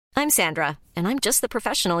I'm Sandra, and I'm just the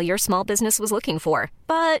professional your small business was looking for.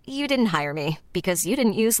 But you didn't hire me because you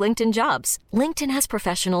didn't use LinkedIn Jobs. LinkedIn has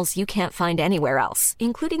professionals you can't find anywhere else,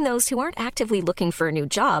 including those who aren't actively looking for a new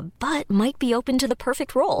job, but might be open to the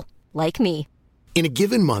perfect role, like me. In a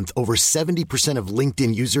given month, over 70% of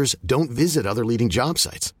LinkedIn users don't visit other leading job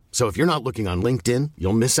sites. So if you're not looking on LinkedIn,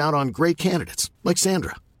 you'll miss out on great candidates like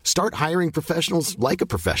Sandra. Start hiring professionals like a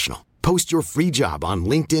professional. Post your free job on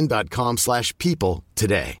linkedin.com/people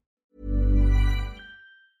today.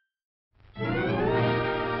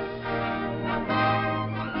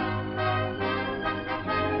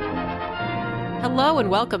 Hello and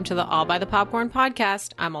welcome to the All by the Popcorn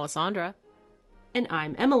podcast. I'm Alessandra. And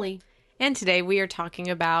I'm Emily. And today we are talking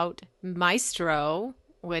about Maestro,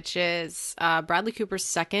 which is Bradley Cooper's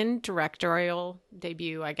second directorial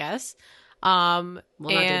debut, I guess. Not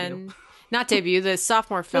debut. Not debut, the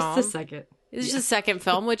sophomore film. Just the second. It's the second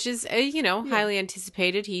film, which is, highly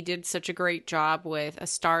anticipated. He did such a great job with A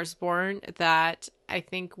Star is Born that I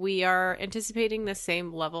think we are anticipating the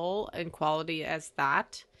same level and quality as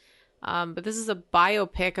that. But this is a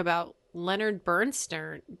biopic about Leonard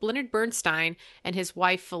Bernstein and his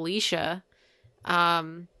wife Felicia.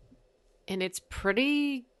 And it's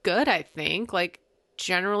pretty good, I think. Like,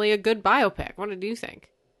 generally a good biopic. What did you think?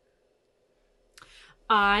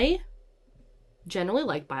 I generally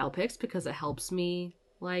like biopics because it helps me,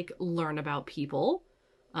 learn about people.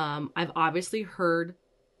 I've obviously heard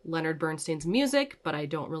Leonard Bernstein's music, but I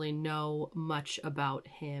don't really know much about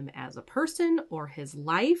him as a person or his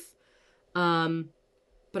life.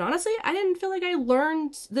 But honestly, I didn't feel like I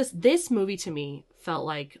learned this. This movie to me felt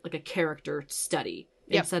like a character study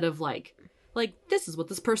instead of like this is what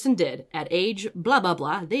this person did at age blah blah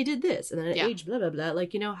blah. They did this, and then at age blah blah blah.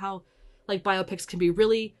 Like, you know how biopics can be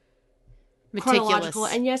really meticulous. Chronological.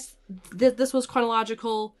 And yes, this was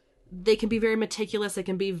chronological. They can be very meticulous. They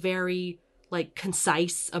can be very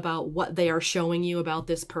concise about what they are showing you about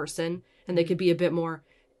this person, and they could be a bit more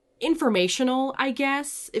informational, I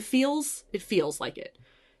guess. It feels like it.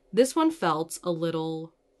 This one felt a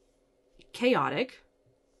little chaotic.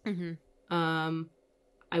 Mm-hmm.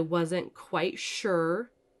 I wasn't quite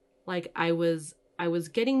sure. I was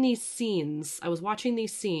getting these scenes. I was watching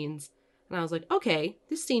these scenes, and I was like, okay,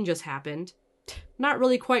 this scene just happened. Not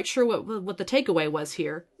really quite sure what the takeaway was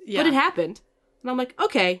here, but it happened. And I'm like,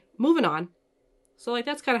 okay, moving on. So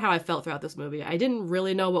that's kind of how I felt throughout this movie. I didn't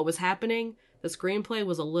really know what was happening. The screenplay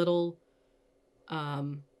was a little, I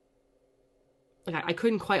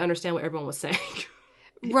couldn't quite understand what everyone was saying.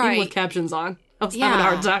 Right. Even with captions on. I was having a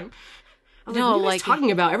hard time. I was what are you guys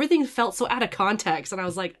talking about? Everything felt so out of context. And I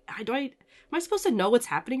was like, am I supposed to know what's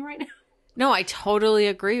happening right now? No, I totally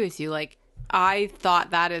agree with you. I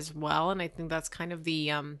thought that as well. And I think that's kind of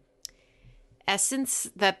the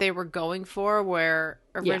essence that they were going for, where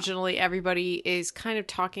originally everybody is kind of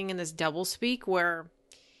talking in this doublespeak where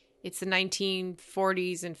it's the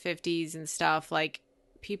 1940s and 50s and stuff.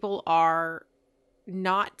 People are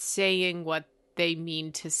not saying what they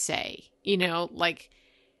mean to say,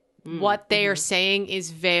 what they are saying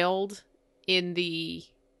is veiled in the,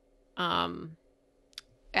 in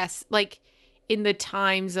the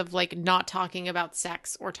times of not talking about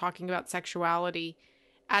sex or talking about sexuality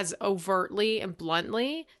as overtly and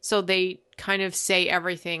bluntly. So they kind of say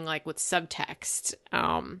everything with subtext.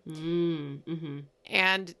 And,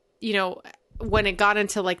 when it got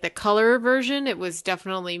into the color version, it was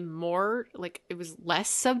definitely more it was less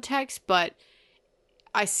subtext, but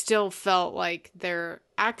I still felt their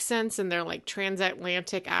accents and their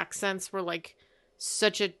transatlantic accents were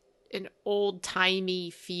such an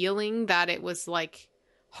old-timey feeling that it was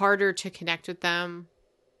harder to connect with them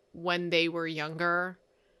when they were younger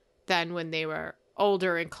than when they were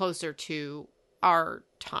older and closer to our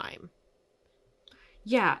time.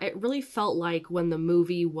 Yeah, it really felt like when the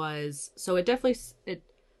movie was... So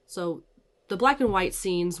the black and white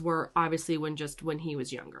scenes were obviously when he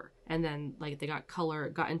was younger. And then they got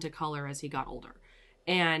into color as he got older.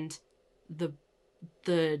 And the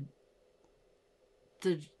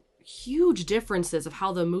huge differences of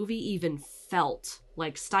how the movie even felt,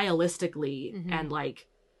 stylistically, mm-hmm.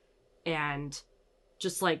 and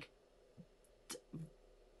just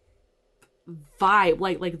vibe,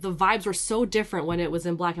 the vibes were so different when it was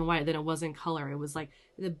in black and white than it was in color. It was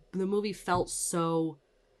the movie felt so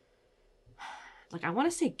I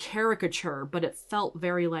want to say caricature, but it felt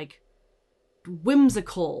very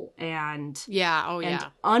whimsical and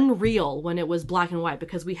unreal when it was black and white,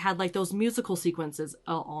 because we had like those musical sequences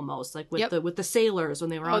almost like with the sailors when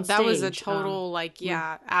they were on stage. That was a total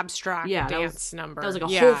abstract dance number. That was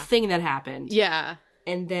like a whole thing that happened. Yeah.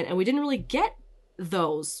 And we didn't really get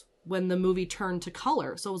those when the movie turned to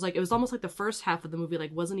color. So it was almost like the first half of the movie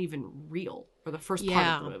like wasn't even real, or the first part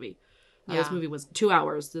of the movie. This movie was 2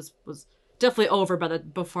 hours. This was definitely over by the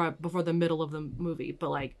before the middle of the movie, but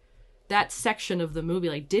like that section of the movie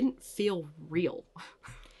like didn't feel real.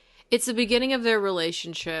 It's the beginning of their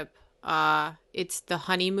relationship. It's the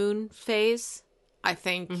honeymoon phase. I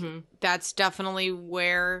think that's definitely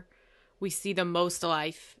where we see the most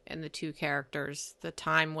life in the two characters. The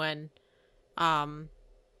time when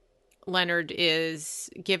Leonard is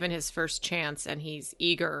given his first chance and he's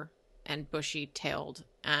eager and bushy-tailed.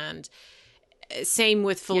 And same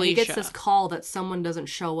with Felicia. He gets this call that someone doesn't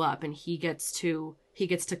show up, and he gets to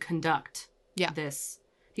conduct this.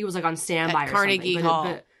 He was like on standby at or Carnegie something. Hall.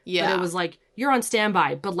 But it was like, you're on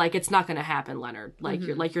standby, but like it's not gonna happen, Leonard. Like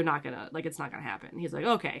you're not gonna, like it's not gonna happen. He's like,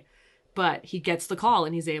 okay. But he gets the call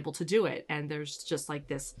and he's able to do it. And there's just like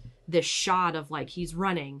this shot of like he's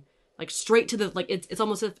running like straight to the, like it's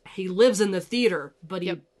almost as if he lives in the theater, but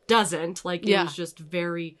he doesn't. Like it was just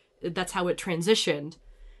very, that's how it transitioned.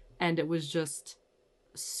 And it was just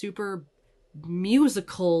super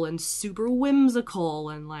musical and super whimsical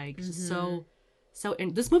and like so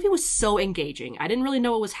and this movie was so engaging. I didn't really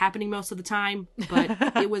know what was happening most of the time, but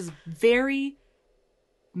it was very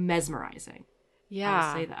mesmerizing. Yeah.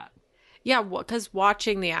 I'll say that. Yeah, because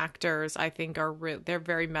watching the actors, I think they're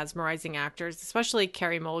very mesmerizing actors, especially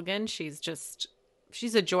Carey Mulligan. She's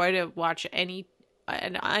a joy to watch any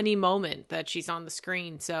moment that she's on the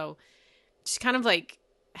screen. So just kind of like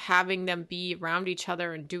having them be around each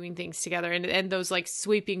other and doing things together, and those like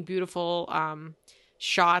sweeping, beautiful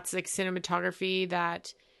shots, like cinematography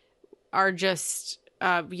that are just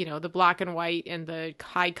the black and white and the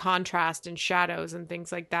high contrast and shadows and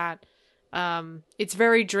things like that. It's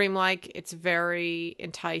very dreamlike. It's very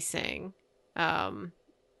enticing. And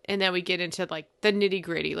then we get into like the nitty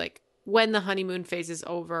gritty, like when the honeymoon phase is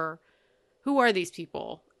over, who are these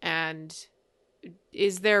people? And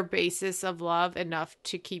is their basis of love enough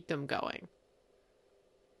to keep them going?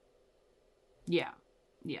 Yeah.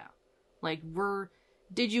 Yeah. Like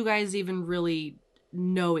did you guys even really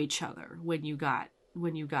know each other when you got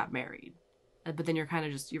married? But then you're kind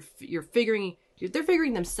of just, they're figuring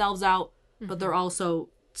themselves out, but they're also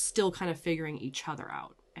still kind of figuring each other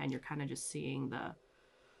out, and you're kind of just seeing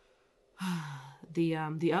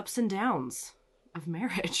the ups and downs of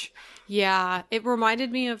marriage. Yeah, it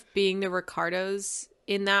reminded me of Being the Ricardos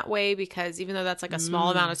in that way, because even though that's like a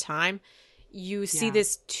small amount of time, you see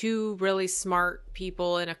this two really smart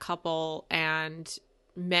people in a couple, and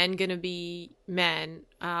men gonna be men,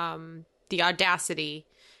 the audacity,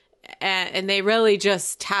 and they really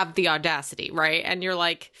just have the audacity, right? And you're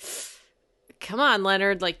like, come on,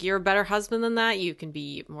 Leonard, like you're a better husband than that. You can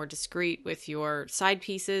be more discreet with your side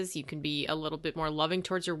pieces. You can be a little bit more loving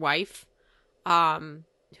towards your wife,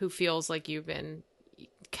 who feels like you've been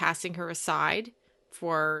casting her aside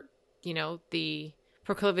for, the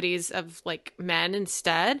proclivities of like men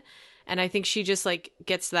instead. And I think she just like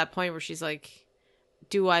gets to that point where she's like,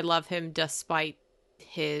 do I love him despite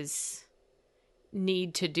his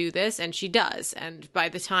need to do this? And she does. And by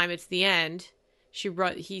the time it's the end,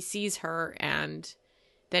 he sees her, and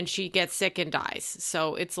then she gets sick and dies.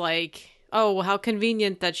 So it's like, oh, well, how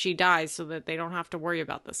convenient that she dies so that they don't have to worry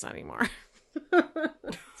about this anymore.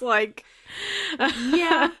 It's like,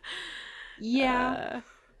 yeah.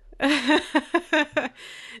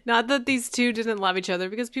 Not that these two didn't love each other,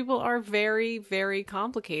 because people are very, very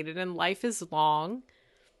complicated and life is long.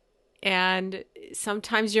 And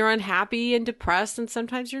sometimes you're unhappy and depressed, and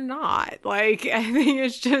sometimes you're not. Like, I think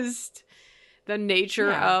it's just the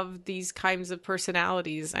nature of these kinds of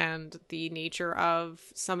personalities, and the nature of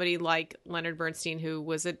somebody like Leonard Bernstein, who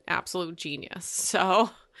was an absolute genius.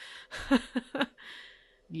 So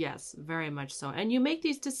yes, very much so. And you make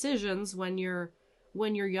these decisions when you're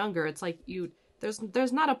younger. It's like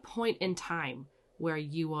there's not a point in time where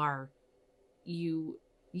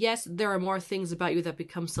yes, there are more things about you that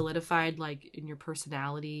become solidified, like in your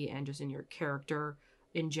personality and just in your character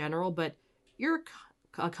in general, but you're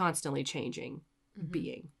a constantly changing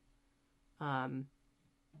being. And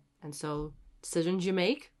so decisions you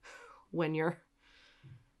make when you're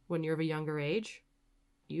of a younger age,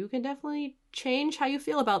 you can definitely change how you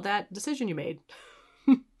feel about that decision you made.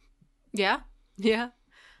 Yeah.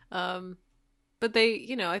 But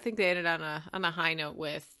they, I think they ended on a high note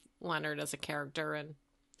with Leonard as a character, and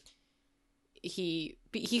he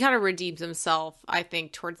kind of redeems himself, I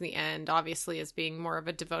think, towards the end, obviously, as being more of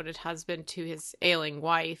a devoted husband to his ailing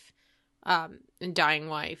wife, and dying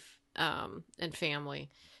wife, and family.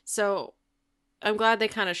 So I'm glad they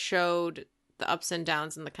kind of showed the ups and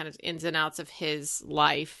downs and the kind of ins and outs of his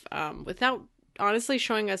life, without honestly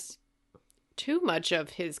showing us too much of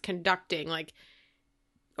his conducting, like,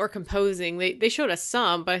 or composing. They showed us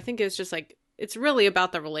some, but I think it's just like, it's really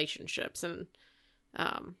about the relationships. And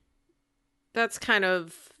that's kind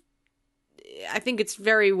of, I think it's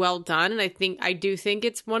very well done. And I do think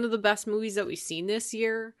it's one of the best movies that we've seen this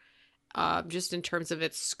year, just in terms of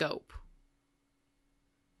its scope.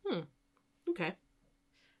 Okay.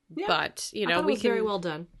 Yeah. But, you I know, thought it was very well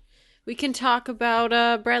done. We can talk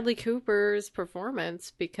about Bradley Cooper's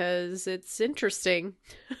performance because it's interesting.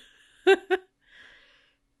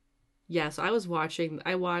 Yeah, so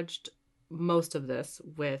I watched most of this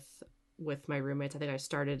with my roommates. I think I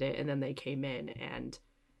started it and then they came in, and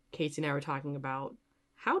Casey and I were talking about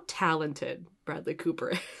how talented Bradley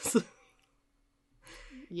Cooper is.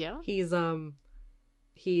 Yeah. He's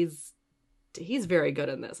very good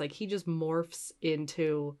in this. Like, he just morphs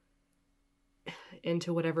into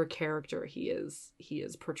whatever character he is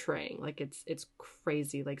portraying. Like, it's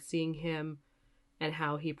crazy, like, seeing him and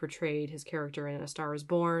how he portrayed his character in A Star Is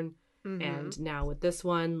Born. Mm-hmm. And now with this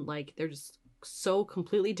one, like, they're just so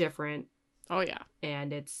completely different. Oh yeah.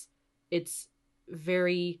 And it's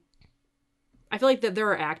very, I feel like that there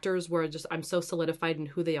are actors where just I'm so solidified in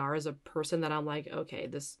who they are as a person that I'm like, okay,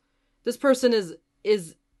 this person is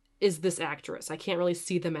this actress. I can't really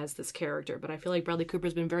see them as this character, but I feel like Bradley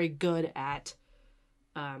Cooper's been very good at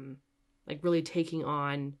like really taking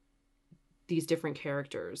on these different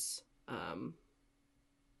characters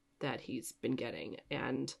that he's been getting,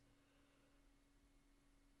 and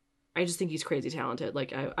I just think he's crazy talented.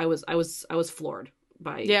 Like, I was floored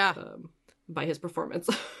by his performance.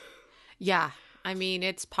 Yeah. I mean,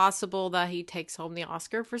 it's possible that he takes home the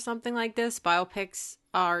Oscar for something like this. Biopics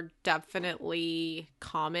are definitely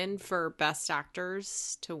common for best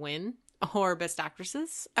actors to win, or best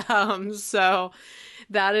actresses. So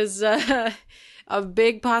that is a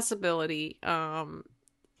big possibility.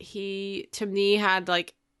 He, to me, had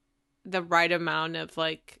like the right amount of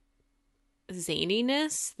like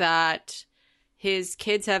zaniness that his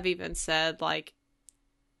kids have even said, like,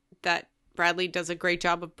 that Bradley does a great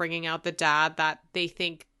job of bringing out the dad that they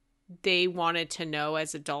think they wanted to know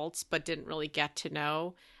as adults but didn't really get to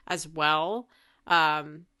know as well,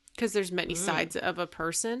 because there's many sides of a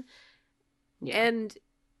person. Yeah. And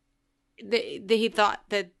they thought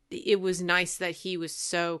that it was nice that he was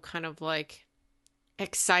so kind of like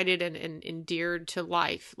excited and endeared to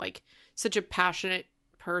life, like such a passionate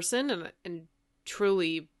person, and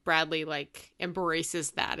truly Bradley like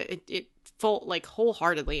embraces that it full, like,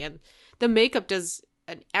 wholeheartedly. And the makeup does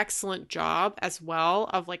an excellent job as well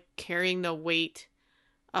of like carrying the weight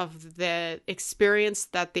of the experience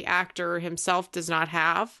that the actor himself does not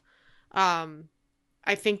have.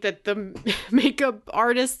 I think that the makeup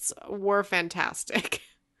artists were fantastic.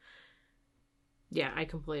 Yeah, I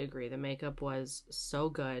completely agree. The makeup was so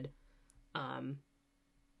good. And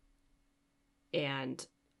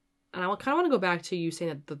I kind of want to go back to you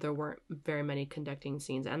saying that there weren't very many conducting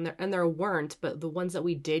scenes, and there weren't, but the ones that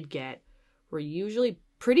we did get were usually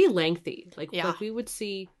pretty lengthy. Like, like we would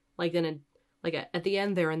see, like, at the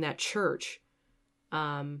end there in that church,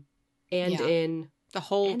 and in the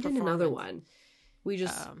whole and in another one, we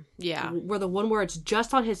just where the one where it's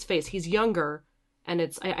just on his face. He's younger, and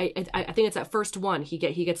it's I think it's that first one he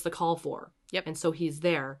gets the call for. Yep. And so he's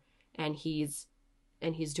there, and he's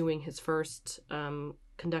doing his first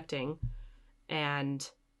conducting, and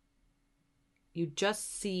you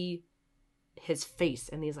just see his face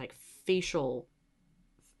and these like facial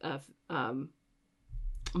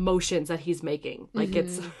motions that he's making. Like,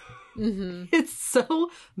 it's it's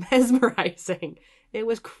so mesmerizing. It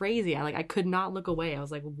was crazy. I could not look away. I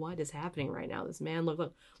was like, what is happening right now? This man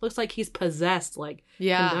looks like he's possessed, like,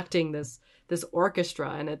 conducting this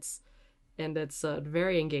orchestra, and it's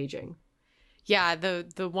very engaging. Yeah,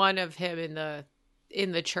 the one of him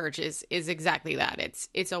in the church is exactly that.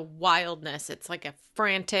 It's a wildness. It's like a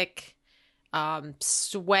frantic,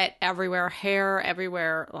 sweat everywhere, hair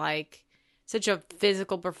everywhere, like such a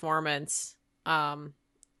physical performance.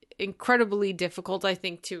 Incredibly difficult, I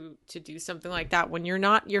think, to do something like that when you're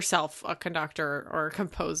not yourself a conductor or a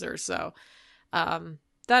composer. So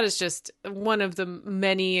that is just one of the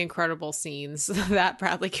many incredible scenes that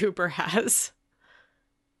Bradley Cooper has.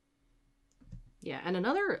 Yeah, and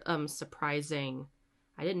another surprising,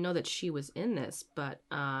 I didn't know that she was in this, but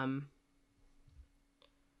what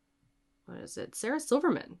is it? Sarah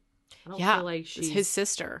Silverman. I don't feel like she's his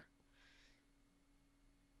sister.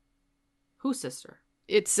 Whose sister?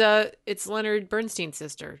 It's Leonard Bernstein's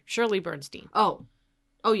sister, Shirley Bernstein. Oh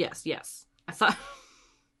yes. I thought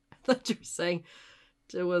you were saying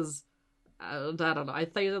it was I don't know. I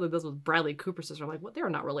thought you said this was Bradley Cooper's sister. I'm like, what? They're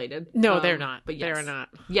not related. No, they're not. But yes. They're not.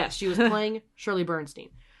 Yes, she was playing Shirley Bernstein.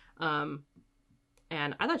 And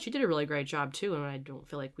I thought she did a really great job too. And I don't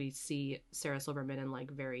feel like we see Sarah Silverman in like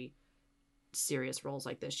very serious roles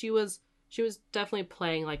like this. She was definitely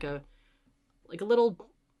playing like a little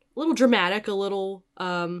dramatic, a little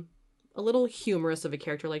humorous of a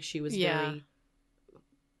character. Like she was very,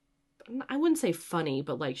 I wouldn't say funny,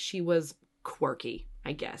 but like she was quirky,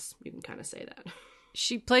 I guess you can kind of say that.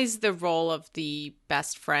 She plays the role of the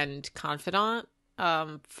best friend confidant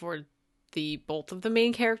for both of the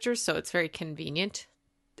main characters, so it's very convenient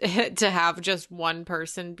to have just one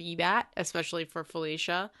person be that, especially for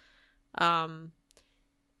Felicia. And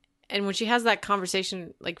when she has that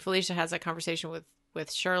conversation, like Felicia has that conversation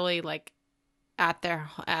with Shirley, like at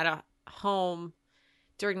a home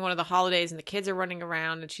during one of the holidays, and the kids are running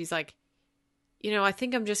around, and she's like, I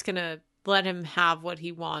think I'm just gonna let him have what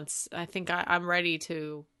he wants. I think I'm ready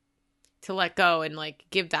to let go and like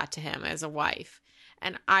give that to him as a wife.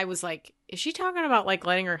 And I was like, is she talking about like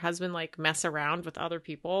letting her husband like mess around with other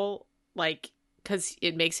people, like because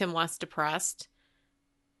it makes him less depressed?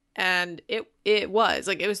 And it was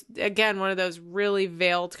again one of those really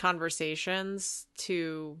veiled conversations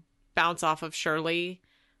to bounce off of Shirley,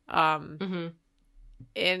 and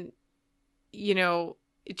it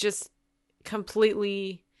just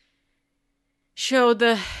completely showed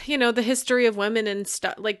the history of women and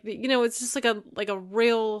stuff. Like it's just like a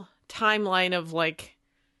real timeline of like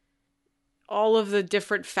all of the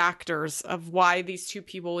different factors of why these two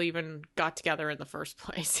people even got together in the first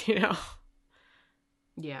place.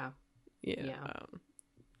 Yeah.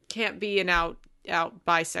 Can't be an out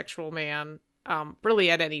bisexual man really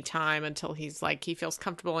at any time until he's like he feels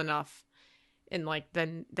comfortable enough in like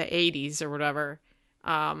the 80s or whatever.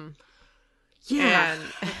 And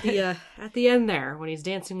at the end there when he's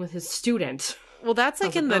dancing with his student. Well, that's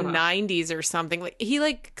like in the 90s or something. Like he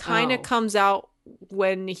like kind of comes out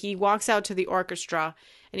when he walks out to the orchestra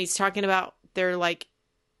and he's talking about they're like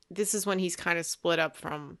this is when he's kind of split up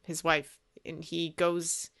from his wife, and he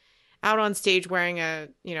goes out on stage wearing a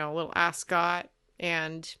little ascot,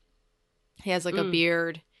 and he has like a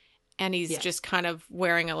beard, and he's just kind of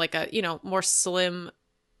wearing a more slim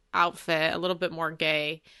outfit, a little bit more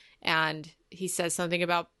gay, and he says something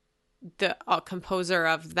about the composer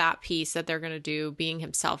of that piece that they're going to do being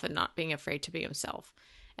himself and not being afraid to be himself.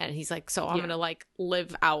 And he's like, so I'm going to like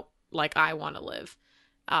live out like I want to live.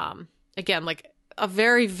 Again, like a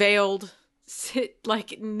very veiled,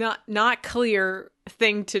 like not clear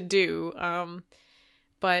thing to do.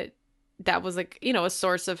 But that was like, a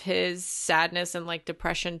source of his sadness and like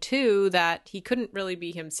depression too, that he couldn't really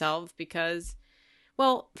be himself because,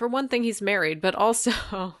 well, for one thing, he's married, but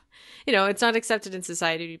also, it's not accepted in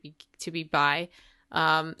society to be bi.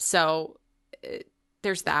 So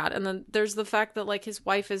there's that. And then there's the fact that like his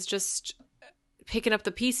wife is just picking up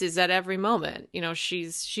the pieces at every moment.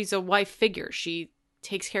 She's a wife figure. She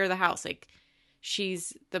takes care of the house. Like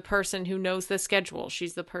she's the person who knows the schedule.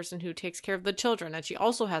 She's the person who takes care of the children, and she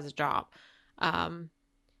also has a job. And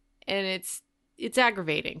it's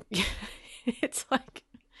aggravating. It's like,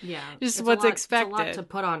 just what's expected. It's a lot to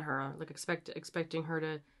put on her, like expecting her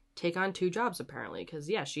to take on two jobs apparently,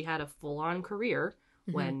 because she had a full-on career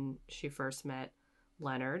when she first met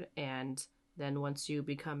Leonard, and then once you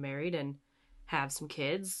become married and have some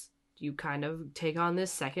kids, you kind of take on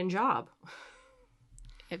this second job.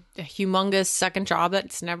 A humongous second job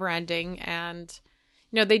that's never ending. And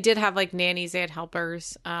they did have like nannies, they had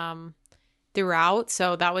helpers throughout,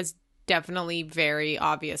 so that was definitely very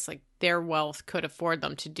obvious. Like their wealth could afford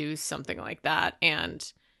them to do something like that,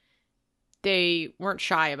 and they weren't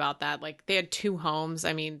shy about that. Like they had two homes.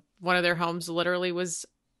 I mean, one of their homes literally was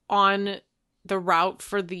on the route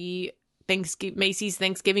for the Macy's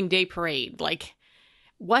Thanksgiving Day parade. Like,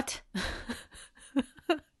 what?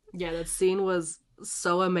 Yeah, that scene was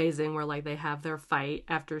so amazing where like they have their fight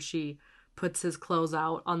after she puts his clothes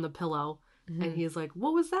out on the pillow, and he's like,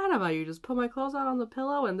 what was that about? You just put my clothes out on the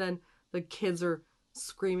pillow? And then the kids are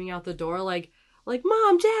screaming out the door like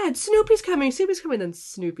Mom, Dad, Snoopy's coming. Then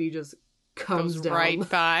Snoopy just comes down right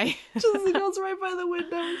by. Just goes right by the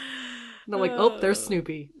window. And I'm like, oh, there's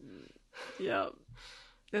Snoopy. Yep.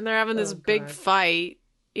 And they're having this big fight,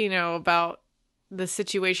 about the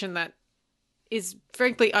situation that is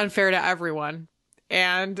frankly unfair to everyone.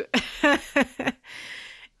 And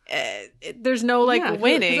there's no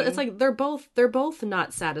winning. It's like they're both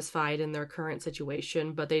not satisfied in their current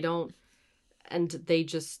situation, but they don't, and they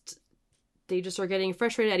just are getting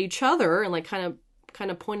frustrated at each other and like kind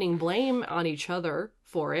of pointing blame on each other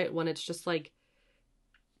for it, when it's just like,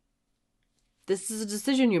 this is a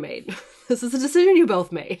decision you made. This is a decision you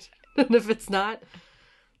both made. And if it's not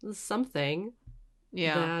something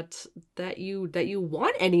that you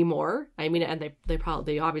want anymore, I mean, and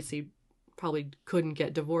they obviously probably couldn't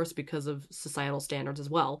get divorced because of societal standards as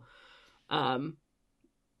well.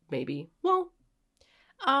 Maybe. Well,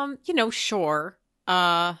 sure.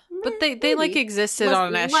 But they like existed on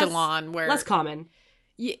an echelon where less common.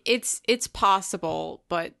 It's possible,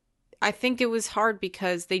 but I think it was hard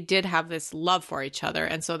because they did have this love for each other,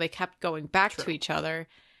 and so they kept going back to each other,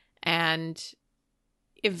 and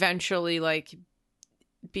eventually, like,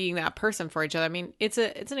 being that person for each other. I mean, it's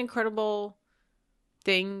an incredible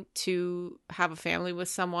thing to have a family with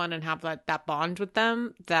someone and have that bond with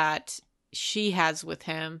them that she has with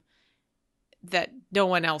him that no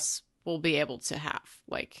one else will be able to have.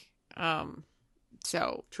 Like,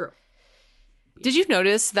 so true. Did you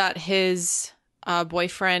notice that his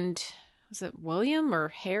boyfriend, was it William or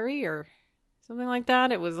Harry or something like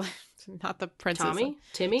that? It was not the princess.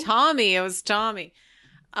 Tommy. It was Tommy.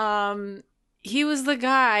 He was the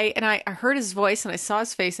guy, and I heard his voice and I saw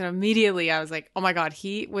his face, and immediately I was like, oh my God,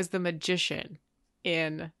 he was the magician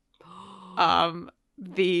in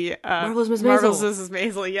the Marvelous Mrs. Maisel. Marvelous Mrs.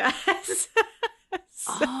 Maisel, yes.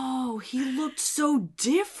 Oh, he looked so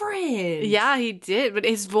different. Yeah, he did. But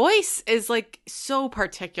his voice is like so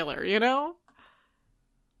particular, you know?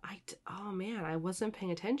 Oh man, I wasn't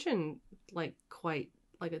paying attention quite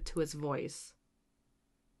to his voice.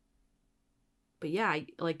 But yeah,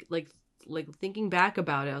 like thinking back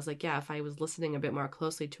about it, I was like, yeah, if I was listening a bit more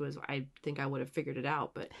closely to his, I think I would have figured it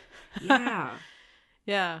out. But yeah.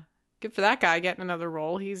 Yeah. Good for that guy getting another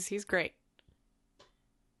role. He's great.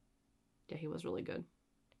 Yeah, he was really good.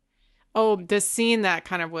 Oh, the scene that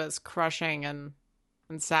kind of was crushing and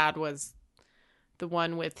sad was the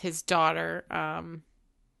one with his daughter,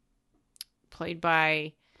 played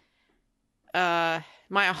by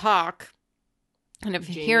Maya Hawke. And of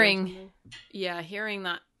hearing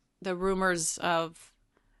that the rumors of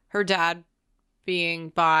her dad being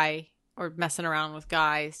bi or messing around with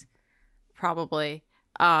guys, probably,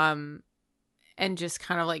 and just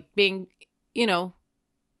kind of like being,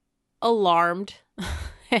 alarmed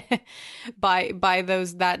by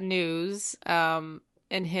that news, and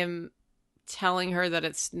him telling her that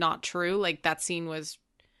it's not true. Like, that scene was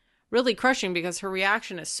really crushing because her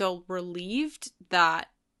reaction is so relieved that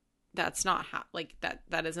that's not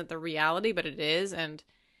that isn't the reality, but it is. And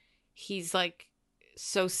he's like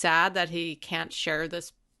so sad that he can't share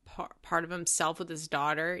this part of himself with his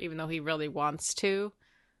daughter, even though he really wants to.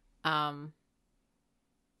 And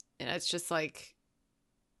it's just like,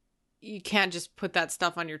 you can't just put that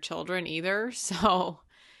stuff on your children either. So,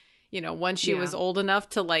 when she was old enough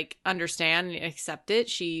to like understand and accept it,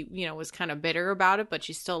 she, was kind of bitter about it, but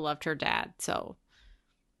she still loved her dad. So,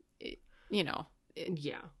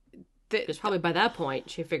 because probably by that point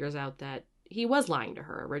she figures out that he was lying to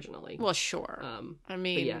her originally. Well, sure. I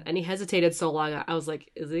mean, yeah, and he hesitated so long. I was like,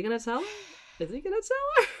 is he gonna tell her? Is he gonna tell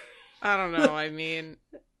her? I don't know. I mean,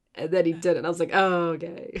 and then he didn't. I was like, oh,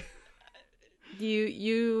 okay.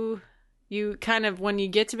 You kind of, when you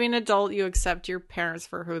get to be an adult, you accept your parents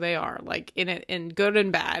for who they are, like in good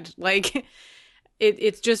and bad. Like,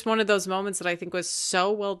 it's just one of those moments that I think was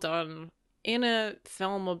so well done in a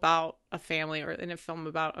film about a family or in a film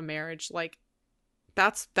about a marriage. Like,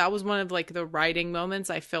 that was one of like the writing moments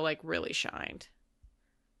I feel like really shined.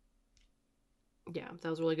 Yeah, that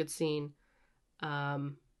was a really good scene.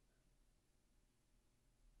 I'm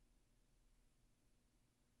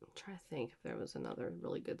trying to think if there was another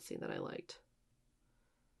really good scene that I liked.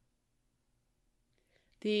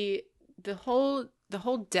 The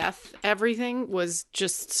whole death, everything was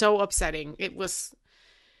just so upsetting. It was,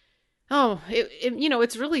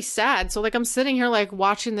 it's really sad. So like, I'm sitting here like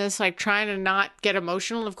watching this, like trying to not get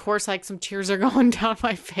emotional. Of course, like some tears are going down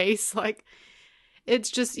my face. Like,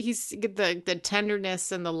 it's just, the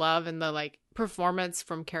tenderness and the love and the like performance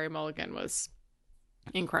from Carey Mulligan was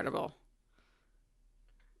incredible.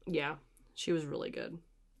 Yeah, she was really good.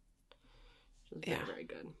 She was very, very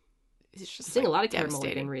good. It's just seeing a lot of Carey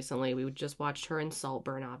Mulligan recently. We just watched her in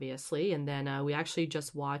Saltburn, obviously, and then we actually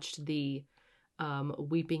just watched the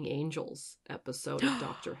Weeping Angels episode of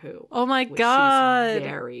Doctor Who. Oh my god, she's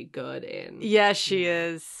very good in. Yeah, she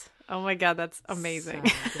is. Oh my god, that's amazing.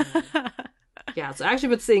 So yeah, so I've actually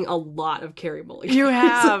been seeing a lot of Carey Mulligan. You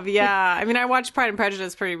have, yeah. I mean, I watched Pride and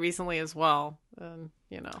Prejudice pretty recently as well.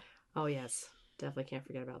 Oh yes, definitely can't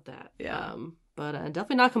forget about that. Yeah. But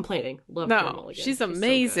definitely not complaining. Love Carey Mulligan. She's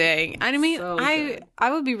amazing. So I mean, so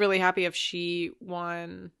I would be really happy if she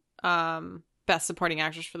won Best Supporting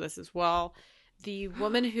Actress for this as well. The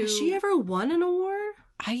woman who... Has she ever won an award?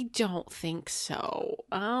 I don't think so.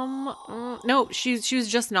 No, she was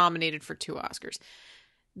just nominated for 2 Oscars.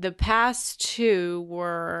 The past 2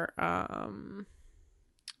 were let's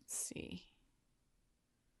see.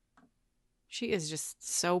 She is just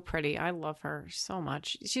so pretty. I love her so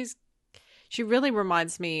much. She really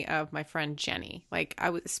reminds me of my friend Jenny. Like,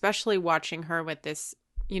 I was especially watching her with this,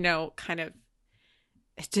 kind of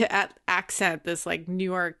accent, this like New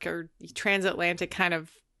York or transatlantic kind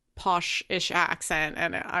of posh-ish accent,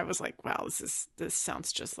 and I was like, wow, this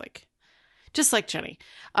sounds just like Jenny.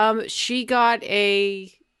 She got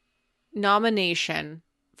a nomination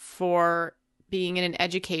for being in an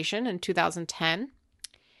education in 2010,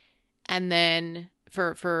 and then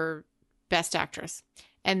for Best Actress,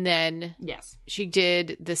 and then yes, she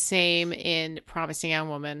did the same in Promising Young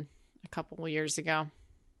Woman a couple of years ago.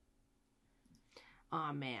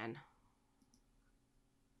 Oh man.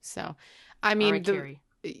 So, I mean, Carrie.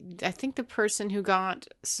 I think the person who got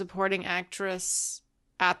supporting actress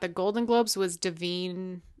at the Golden Globes was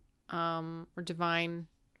Divine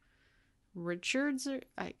Richards.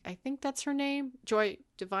 I think that's her name.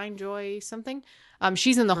 Divine Joy something.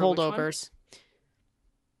 She's in The Holdovers.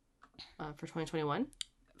 For 2021?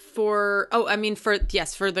 For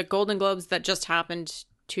the Golden Globes that just happened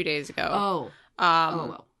 2 days ago.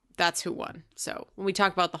 Well. That's who won. So when we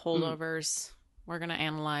talk about The Holdovers, we're going to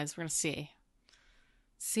analyze. We're going to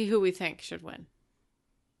see who we think should win.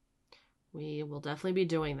 We will definitely be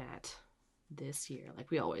doing that this year,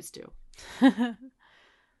 like we always do. Let's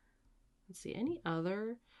see, any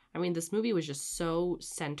other? I mean, this movie was just so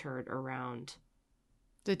centered around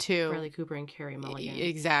the two, Bradley Cooper and Carey Mulligan.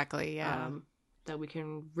 Exactly, yeah. That we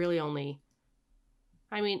can really only...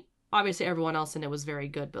 I mean, obviously everyone else in it was very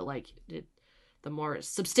good, but like the more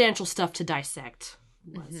substantial stuff to dissect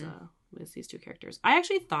was these two characters. I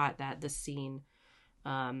actually thought that the scene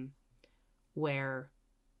where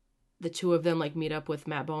the two of them like meet up with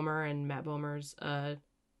Matt Bomer and Matt Bomer's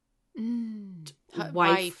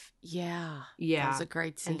wife. Yeah. That was a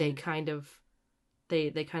great scene. And they kind of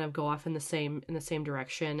go off in the same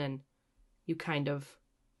direction, and you kind of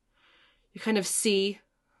see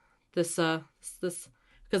this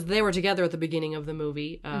because they were together at the beginning of the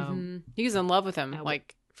movie. He was in love with him,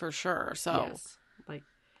 like, for sure. So yes, like,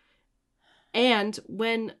 and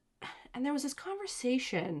there was this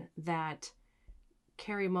conversation that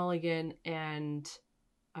Carey Mulligan and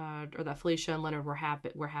or that Felicia and Leonard were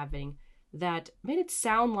having that made it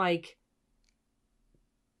sound like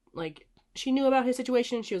she knew about his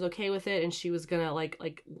situation and she was okay with it, and she was gonna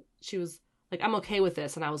she was like, I'm okay with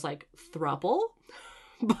this, and I was like, throuple?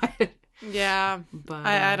 But yeah, but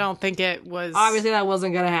I don't think it was. Obviously, that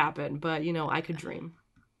wasn't gonna happen. But I could dream.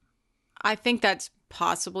 I think that's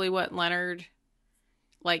possibly what Leonard,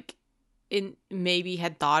 maybe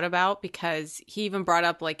had thought about, because he even brought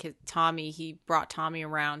up Tommy. He brought Tommy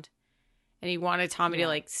around, and he wanted Tommy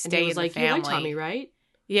to stay in the family. You like Tommy, right?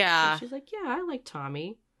 Yeah. And she's like, yeah, I like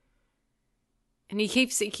Tommy. And he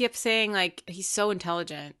kept saying he's so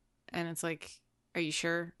intelligent, and it's like, are you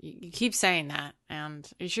sure? You keep saying that, and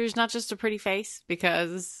are you sure he's not just a pretty face?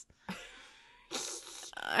 Because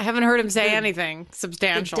I haven't heard him say anything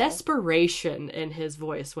substantial. The desperation in his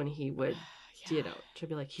voice when he would, to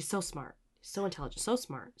be like, he's so smart, he's so intelligent, so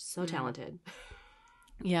smart, so talented.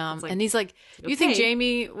 Yeah, and he's like, you think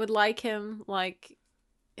Jamie would like him?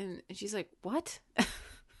 And she's like, what?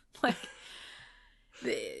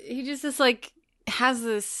 He just has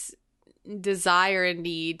this desire and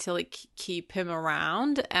need to keep him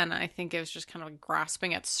around, and I think it was just kind of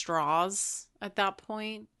grasping at straws at that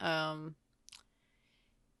point.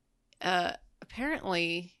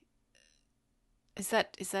 Apparently, is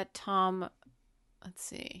that Tom? Let's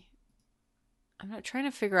see. I'm not trying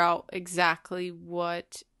to figure out exactly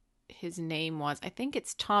what his name was. I think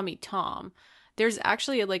it's Tommy Tom. There's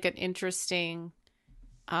actually an interesting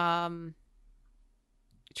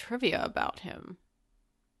trivia about him.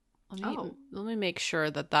 Let me make sure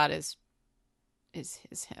that is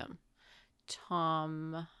him.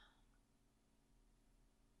 Tom.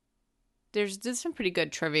 There's some pretty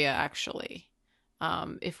good trivia, actually.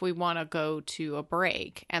 If we want to go to a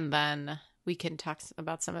break, and then we can talk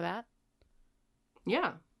about some of that.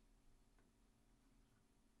 Yeah.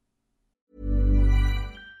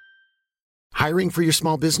 Hiring for your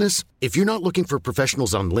small business? If you're not looking for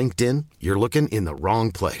professionals on LinkedIn, you're looking in the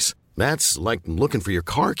wrong place. That's like looking for your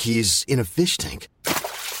car keys in a fish tank.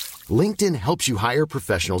 LinkedIn helps you hire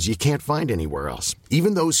professionals you can't find anywhere else,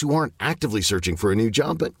 even those who aren't actively searching for a new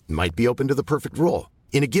job but might be open to the perfect role.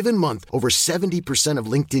 In a given month, over 70% of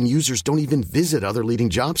LinkedIn users don't even visit other leading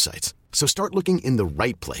job sites. So start looking in the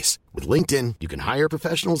right place. With LinkedIn, you can hire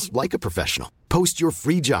professionals like a professional. Post your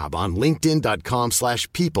free job on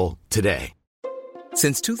linkedin.com/people today.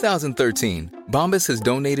 Since 2013, Bombas has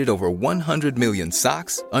donated over 100 million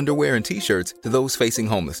socks, underwear, and T-shirts to those facing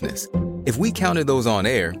homelessness. If we counted those on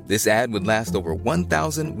air, this ad would last over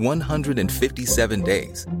 1,157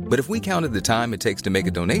 days. But if we counted the time it takes to make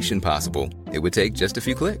a donation possible, it would take just a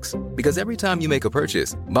few clicks. Because every time you make a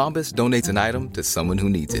purchase, Bombas donates an item to someone who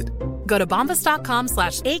needs it. Go to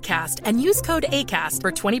bombas.com/ACAST and use code ACAST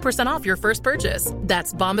for 20% off your first purchase.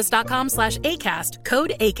 That's bombas.com/ACAST,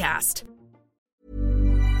 code ACAST.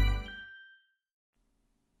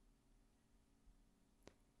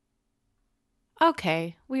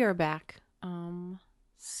 Okay, we are back.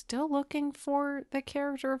 Still looking for the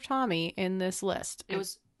character of Tommy in this list.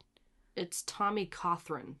 It's Tommy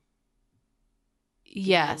Cawthron.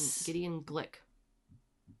 Yes. Gideon Glick.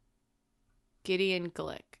 Gideon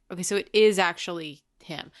Glick. Okay, so it is actually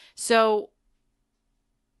him. So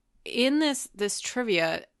in this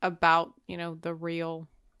trivia about, the real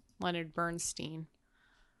Leonard Bernstein,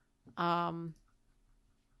 it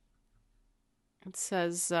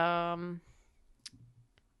says,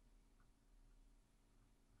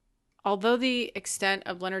 although the extent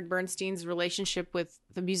of Leonard Bernstein's relationship with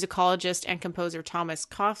the musicologist and composer Thomas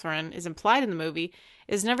Cawthron is implied in the movie,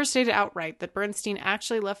 it is never stated outright that Bernstein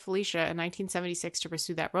actually left Felicia in 1976 to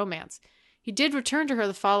pursue that romance. He did return to her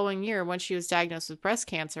the following year when she was diagnosed with breast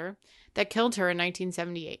cancer that killed her in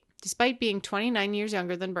 1978. Despite being 29 years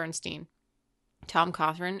younger than Bernstein, Tom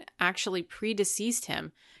Cawthron actually predeceased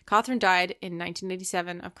him. Cawthron died in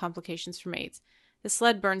 1987 of complications from AIDS. This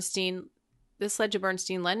led to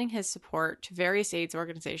Bernstein lending his support to various AIDS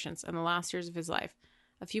organizations in the last years of his life.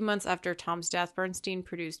 A few months after Tom's death, Bernstein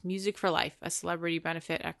produced Music for Life, a celebrity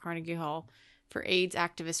benefit at Carnegie Hall for AIDS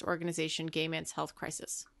activist organization Gay Men's Health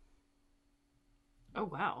Crisis. Oh,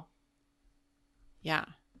 wow. Yeah.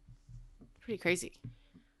 Pretty crazy.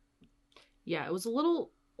 Yeah, it was a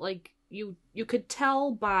little, you could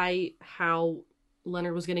tell by how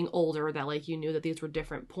Leonard was getting older that, you knew that these were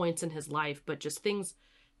different points in his life, but just things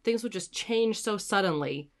would just change so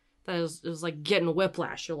suddenly that it was like getting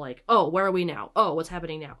whiplash. You're like, oh, where are we now? Oh, what's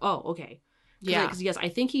happening now? Oh, okay. Yeah. Because yes, I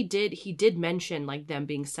think he did mention them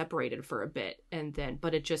being separated for a bit, and then,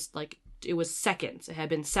 but it just it was seconds. It had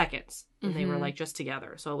been seconds, and they were just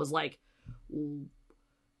together. So it was like,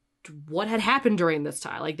 what had happened during this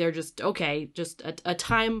time? They're just okay. Just a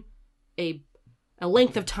time, a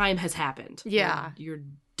length of time has happened. Yeah. You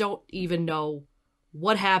don't even know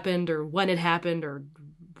what happened or when it happened or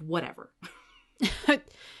whatever.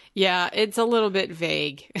 Yeah, it's a little bit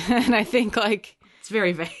vague. And I think it's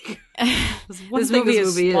very vague. This movie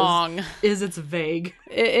is long. It's vague.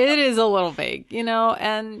 It is a little vague,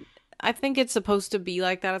 and I think it's supposed to be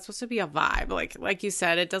like that. It's supposed to be a vibe. Like you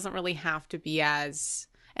said, it doesn't really have to be as,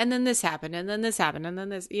 and then this happened, and then this happened, and then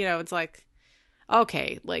this, it's like,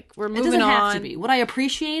 okay, we're moving on. It doesn't have to be. Would I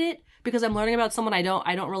appreciate it because I'm learning about someone I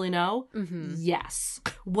don't really know? Mm-hmm. Yes.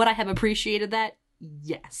 Would I have appreciated that?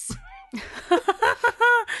 Yes.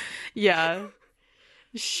 Yeah.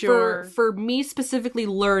 Sure. For me specifically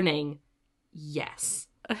learning, yes.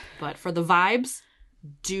 But for the vibes,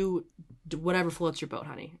 do whatever floats your boat,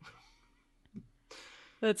 honey.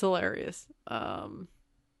 That's hilarious.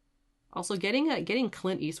 Also, getting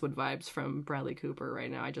Clint Eastwood vibes from Bradley Cooper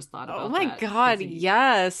right now. I just thought about that. Oh my god,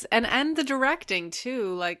 yes. And the directing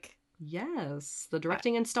too, yes, the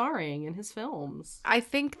directing and starring in his films. I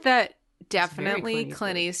think that definitely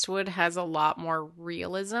Clint Eastwood has a lot more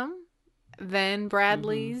realism than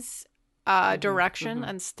Bradley's direction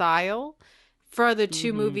and style. For the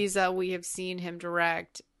two movies that we have seen him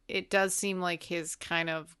direct, it does seem like his kind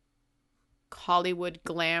of Hollywood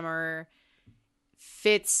glamour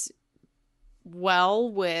fits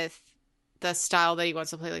well with the style that he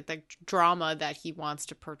wants to play, the drama that he wants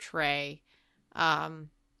to portray.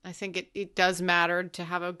 I think it does matter to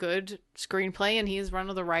have a good screenplay, and he is one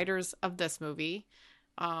of the writers of this movie,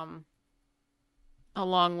 along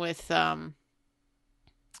with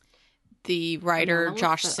the writer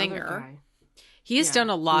Josh Singer. He has done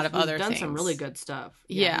a lot of other things. Done some really good stuff.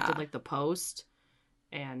 Yeah. He did The Post,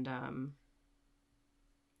 and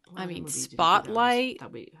Spotlight.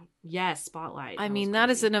 Spotlight. That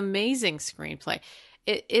is an amazing screenplay.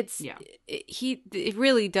 It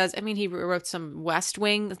really does. He wrote some West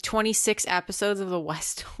Wing, 26 episodes of the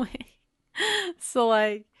West Wing. So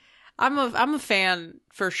I'm a fan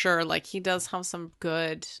for sure. He does have some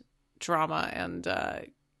good drama and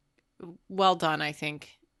well done, I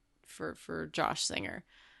think, for Josh Singer.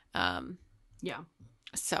 Yeah.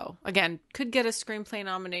 So again, could get a screenplay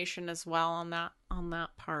nomination as well on that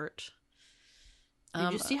part.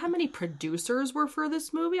 Did you see how many producers were for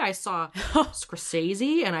this movie? I saw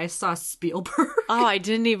Scorsese and I saw Spielberg. Oh, I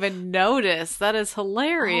didn't even notice. That is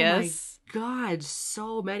hilarious. Oh my God,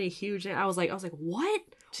 so many huge. I was like, what?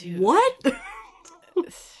 Dude. What?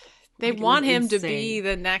 They Like, want him to insane. be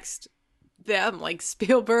the next them. Like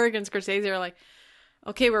Spielberg and Scorsese are like,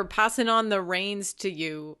 okay, we're passing on the reins to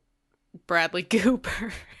you, Bradley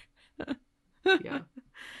Cooper. Yeah.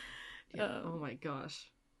 Oh my gosh.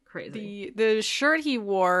 Crazy. The shirt he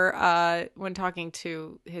wore when talking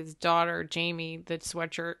to his daughter Jamie, the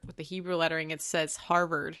sweatshirt with the Hebrew lettering, it says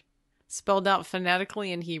Harvard, spelled out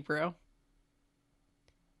phonetically in Hebrew.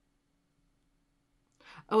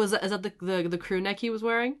 Oh, is that the crew neck he was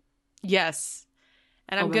wearing? Yes.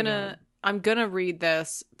 And Oh my I'm gonna read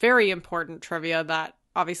this very important trivia that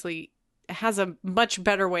obviously has a much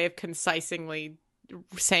better way of concisely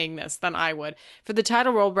saying this than I would. For the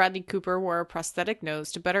title role, Bradley Cooper wore a prosthetic nose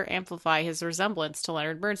to better amplify his resemblance to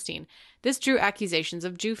Leonard Bernstein. This drew accusations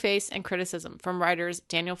of Jew-face and criticism from writers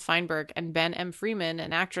Daniel Feinberg and Ben M. Freeman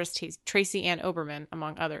and actress Tracy Ann Oberman,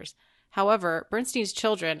 among others. However, Bernstein's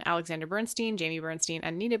children, Alexander Bernstein, Jamie Bernstein,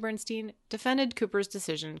 and Nita Bernstein, defended Cooper's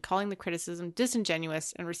decision, calling the criticism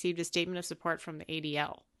disingenuous, and received a statement of support from the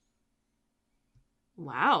ADL.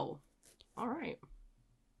 Wow. All right.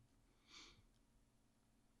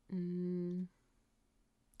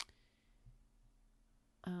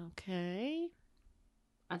 Okay.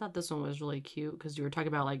 I thought this one was really cute because you were talking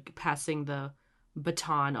about like passing the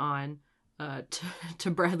baton on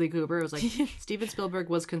to Bradley Cooper. It was like Steven Spielberg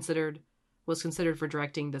was considered for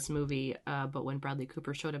directing this movie, but when Bradley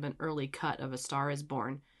Cooper showed him an early cut of A Star Is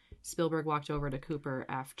Born, Spielberg walked over to Cooper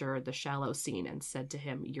after the shallow scene and said to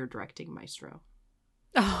him, "You're directing Maestro."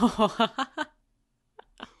 Oh.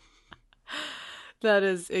 That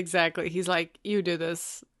is exactly. He's like, you do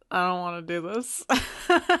this. I don't want to do this. He's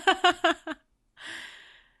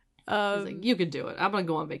like, you can do it. I'm gonna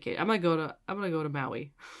go on vacation. I'm gonna go to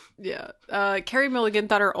Maui. Yeah. Carrie Mulligan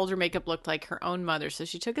thought her older makeup looked like her own mother, so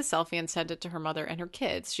she took a selfie and sent it to her mother and her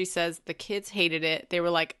kids. She says the kids hated it. They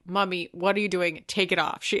were like, "Mommy, what are you doing? Take it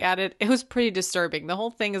off." She added, "It was pretty disturbing. The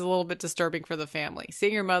whole thing is a little bit disturbing for the family.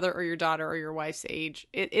 Seeing your mother or your daughter or your wife's age,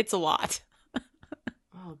 it's a lot."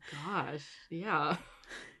 Oh gosh, yeah.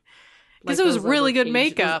 Because it was really good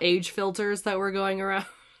makeup. Those age filters that were going around.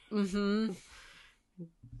 Mm-hmm.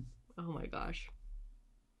 Oh my gosh.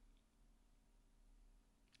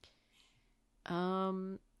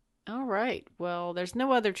 All right. Well, there's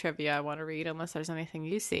no other trivia I want to read unless there's anything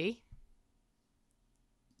you see.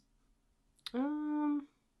 No,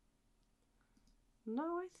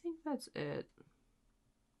 I think that's it.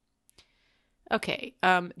 Okay.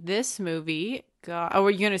 This movie got. Oh,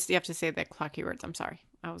 you have to say the clock keywords. I'm sorry.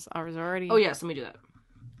 I was already. Oh yes, let me do that.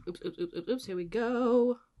 Oops. Here we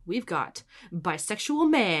go. We've got bisexual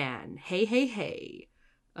man. Hey, hey, hey.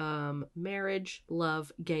 Marriage,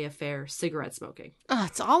 love, gay affair, cigarette smoking. Oh,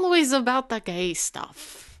 it's always about the gay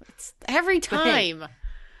stuff. It's every time.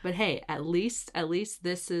 But hey, at least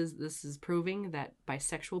this is proving that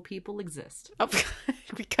bisexual people exist. Oh,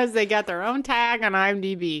 because they got their own tag on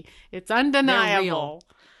IMDb. It's undeniable.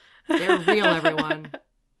 They're real, everyone.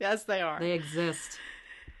 Yes, they are. They exist.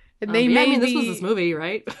 And they may this was this movie,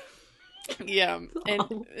 right? Yeah.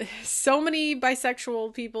 And so many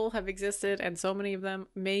bisexual people have existed, and so many of them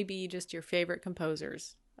may be just your favorite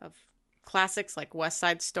composers of classics like West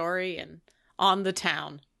Side Story and On the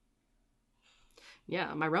Town.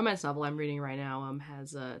 Yeah, my romance novel I'm reading right now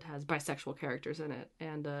has bisexual characters in it,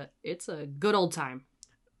 and it's a good old time.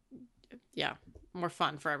 Yeah, more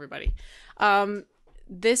fun for everybody.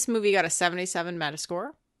 This movie got a 77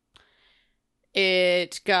 Metascore.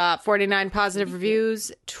 It got 49 positive reviews,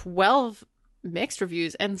 12 mixed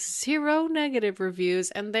reviews, and 0 negative reviews,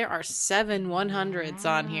 and there are 7 100s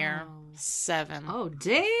on here. 7. Oh,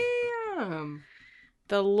 damn!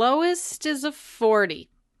 The lowest is a 40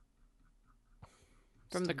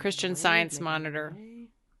 from the Christian Science Monitor.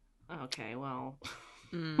 Okay, well,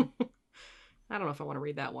 I don't know if I want to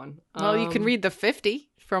read that one. Well, you can read the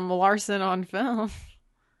 50 from Larson on Film.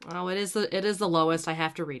 Oh, it is the lowest. I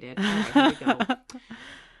have to read it. All right, here we go.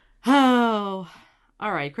 Oh,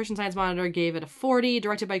 all right. Christian Science Monitor gave it a 40,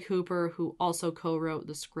 directed by Cooper, who also co-wrote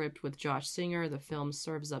the script with Josh Singer. The film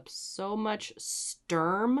serves up so much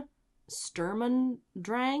Sturm und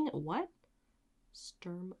Drang. What?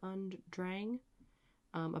 Sturm und Drang?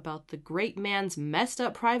 About the great man's messed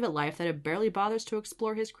up private life that it barely bothers to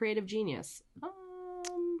explore his creative genius.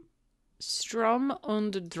 Strom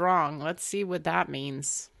und Drang. Let's see what that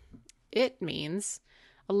means. It means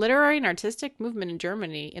a literary and artistic movement in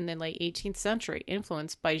Germany in the late 18th century,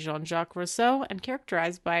 influenced by Jean-Jacques Rousseau and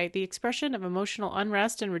characterized by the expression of emotional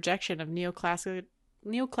unrest and rejection of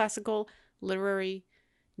neoclassical literary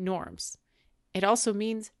norms. It also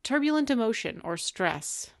means turbulent emotion or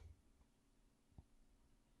stress.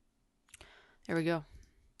 There we go.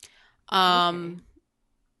 Okay.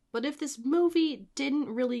 But if this movie didn't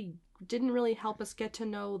really help us get to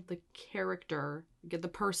know the character, get the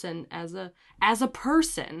person as a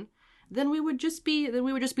person, then we would just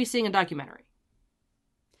be seeing a documentary.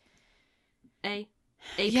 Yeah,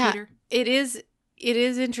 Peter. It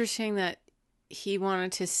is interesting that he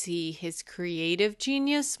wanted to see his creative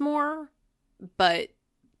genius more, but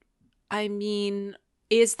I mean,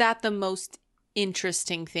 is that the most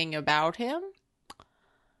interesting thing about him?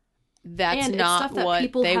 That's and not it's stuff that what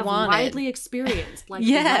people they have wanted. widely experienced, like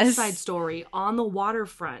Yes. the West Side Story, On the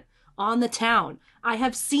Waterfront, On the Town. I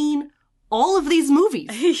have seen all of these movies.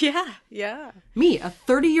 Yeah. Me, a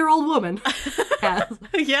 30-year-old woman,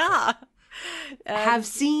 Yeah. have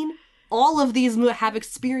seen all of these, have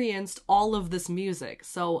experienced all of this music.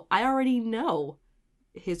 So I already know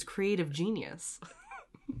his creative genius.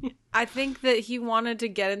 I think that he wanted to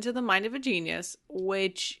get into the mind of a genius,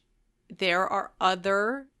 which there are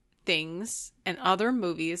other things and other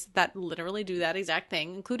movies that literally do that exact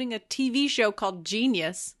thing, including a TV show called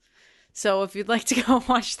Genius. So if you'd like to go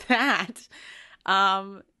watch that,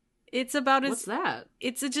 it's about What's that?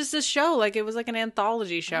 It's just a show. Like, it was like an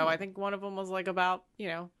anthology show. I think one of them was like about,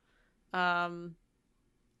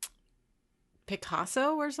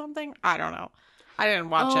 Picasso or something. I don't know. I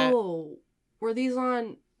didn't watch it. Oh, were these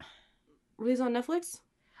on Netflix?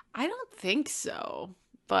 I don't think so,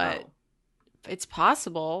 but it's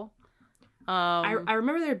possible. I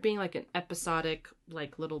remember there being like an episodic,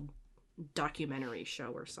 like, little documentary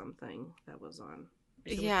show or something that was on.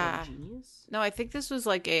 Yeah. Genius? No, I think this was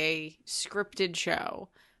like a scripted show,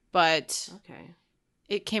 but okay,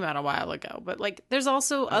 it came out a while ago. But like, there's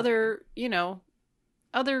also other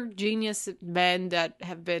genius men that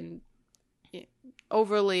have been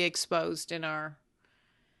overly exposed in our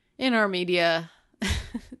media,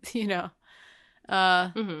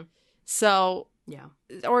 So yeah,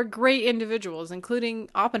 or great individuals, including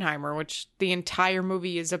Oppenheimer, which the entire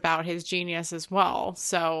movie is about his genius as well.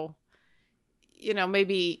 So,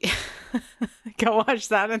 maybe go watch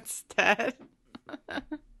that instead.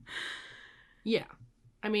 Yeah.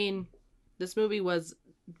 I mean, this movie was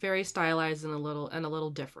very stylized and a little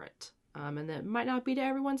different. And that might not be to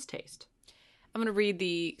everyone's taste. I'm going to read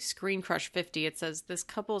the Screen Crush 50. It says, this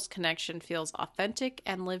couple's connection feels authentic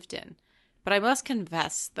and lived in. But I must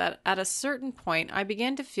confess that at a certain point, I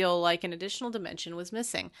began to feel like an additional dimension was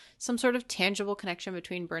missing. Some sort of tangible connection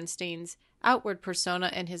between Bernstein's outward persona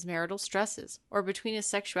and his marital stresses, or between his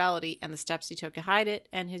sexuality and the steps he took to hide it,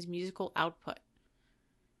 and his musical output.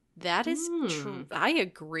 That is true. I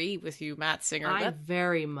agree with you, Matt Singer. I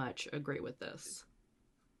very much agree with this.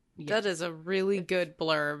 Yes. That is a really good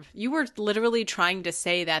blurb. You were literally trying to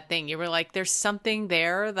say that thing. You were like, there's something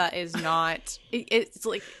there that is not... It's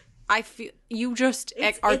like... I feel you just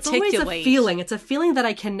articulate. It's always a feeling. It's a feeling that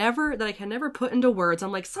I can never put into words.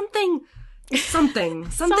 I'm like, something was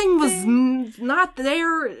not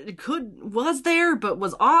there. Was there, but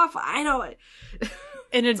was off. I know.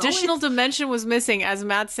 An additional dimension was missing, as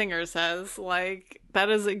Matt Singer says. Like, that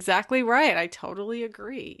is exactly right. I totally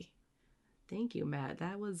agree. Thank you, Matt.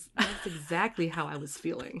 That's exactly how I was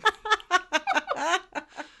feeling.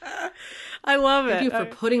 I love it. Thank you for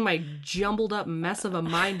putting my jumbled up mess of a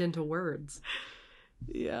mind into words.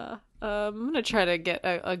 Yeah. I'm going to try to get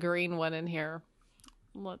a green one in here.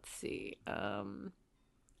 Let's see.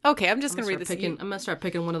 Okay, I'm just going to read this. I'm going to start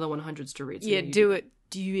picking one of the 100s to read. So yeah, do it.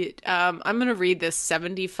 I'm going to read this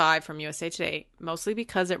 75 from USA Today, mostly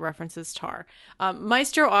because it references Tar.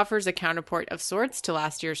 Maestro offers a counterpoint of sorts to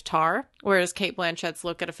last year's Tar, whereas Cate Blanchett's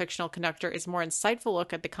look at a fictional conductor is a more insightful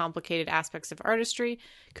look at the complicated aspects of artistry.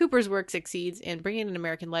 Cooper's work succeeds in bringing an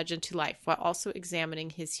American legend to life while also examining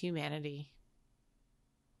his humanity.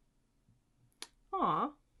 Aw,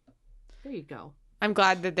 there you go. I'm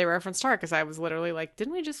glad that they referenced Tar, because I was literally like,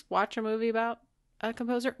 didn't we just watch a movie about a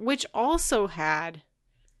composer? Which also had...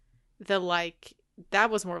 that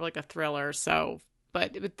was more like a thriller, so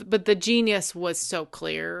but the genius was so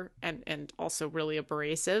clear and also really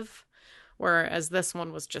abrasive, whereas this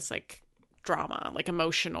one was just like drama, like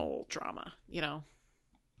emotional drama,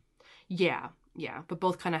 Yeah, but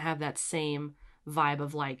both kind of have that same vibe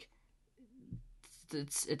of like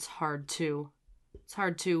it's hard to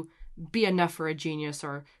be enough for a genius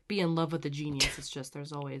or be in love with a genius. It's just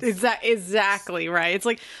there's always exactly right. It's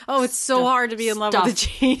like, oh, it's so hard to be in love with a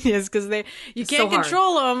genius because you can't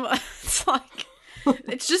control him. It's like,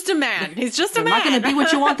 it's just a man. He's just a man. They're not going to be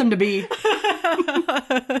what you want them to be.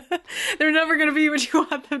 They're never going to be what you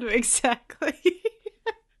want them to be. Exactly.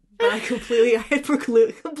 I had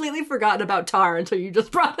completely forgotten about Tar until you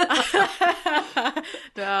just brought it up.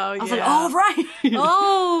 I was like, oh, right.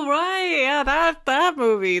 Oh, right. Yeah, that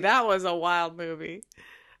movie. That was a wild movie.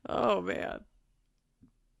 Oh, man.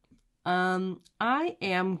 I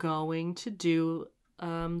am going to do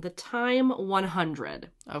the Time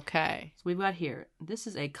 100. Okay. So we've got here, this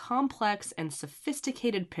is a complex and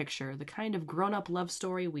sophisticated picture, the kind of grown-up love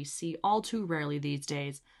story we see all too rarely these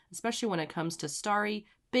days, especially when it comes to starry,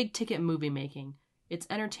 big-ticket movie making. It's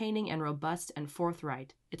entertaining and robust and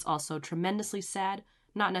forthright. It's also tremendously sad,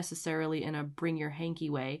 not necessarily in a bring-your-hanky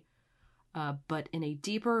way, but in a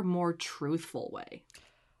deeper, more truthful way.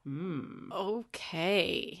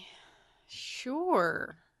 Okay.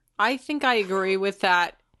 Sure. I think I agree with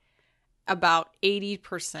that about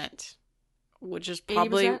 80%, which is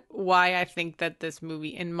probably 80%? why I think that this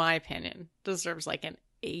movie, in my opinion, deserves like an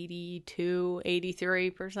 82,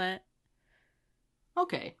 83%.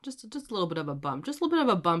 Okay, just a little bit of a bump. Just a little bit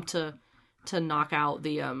of a bump to knock out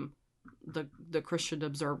the Christian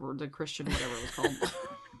Observer, the Christian whatever it was called.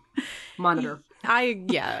 Monitor.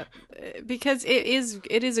 Because it is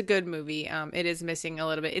a good movie. It is missing a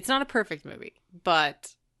little bit. It's not a perfect movie,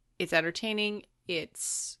 but it's entertaining.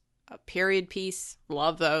 It's a period piece.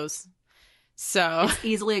 Love those. So it's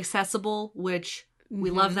easily accessible, which we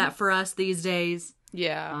love that for us these days.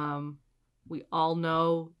 Yeah. We all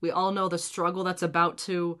know the struggle that's about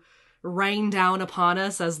to rain down upon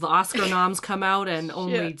us as the Oscar noms come out and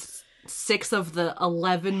only 6 of the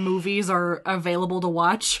 11 movies are available to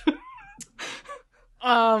watch.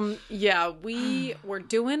 Yeah, we were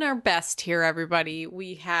doing our best here, everybody.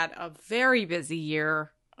 We had a very busy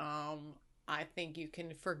year. I think you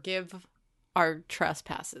can forgive our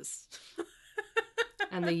trespasses.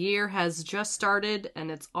 And the year has just started,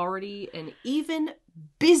 and it's already an even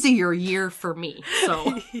busier year for me.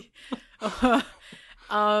 So,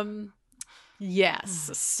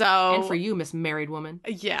 yes. So, and for you, Miss Married Woman.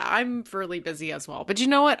 Yeah, I'm really busy as well. But you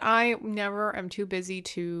know what? I never am too busy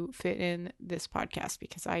to fit in this podcast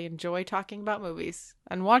because I enjoy talking about movies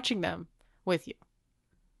and watching them with you.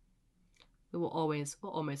 We'll always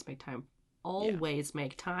make time. Always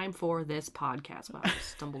make time for this podcast. Wow, I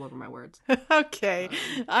stumbled over my words. Okay.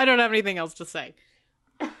 I don't have anything else to say.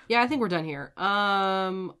 Yeah, I think we're done here.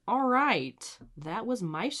 All right. That was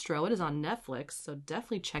Maestro. It is on Netflix, so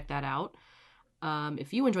definitely check that out.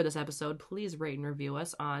 If you enjoyed this episode, please rate and review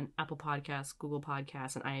us on Apple Podcasts, Google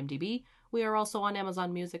Podcasts, and IMDb. We are also on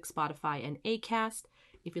Amazon Music, Spotify, and Acast.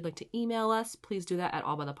 If you'd like to email us, please do that at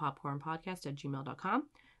allbythepopcornpodcast@gmail.com.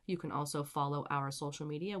 You can also follow our social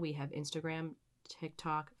media. We have Instagram,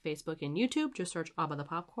 TikTok, Facebook, and YouTube. Just search All By The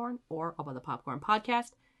Popcorn or All By The Popcorn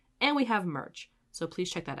Podcast. And we have merch, so please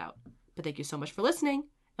check that out. But thank you so much for listening,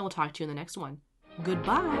 and we'll talk to you in the next one.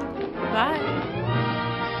 Goodbye. Bye.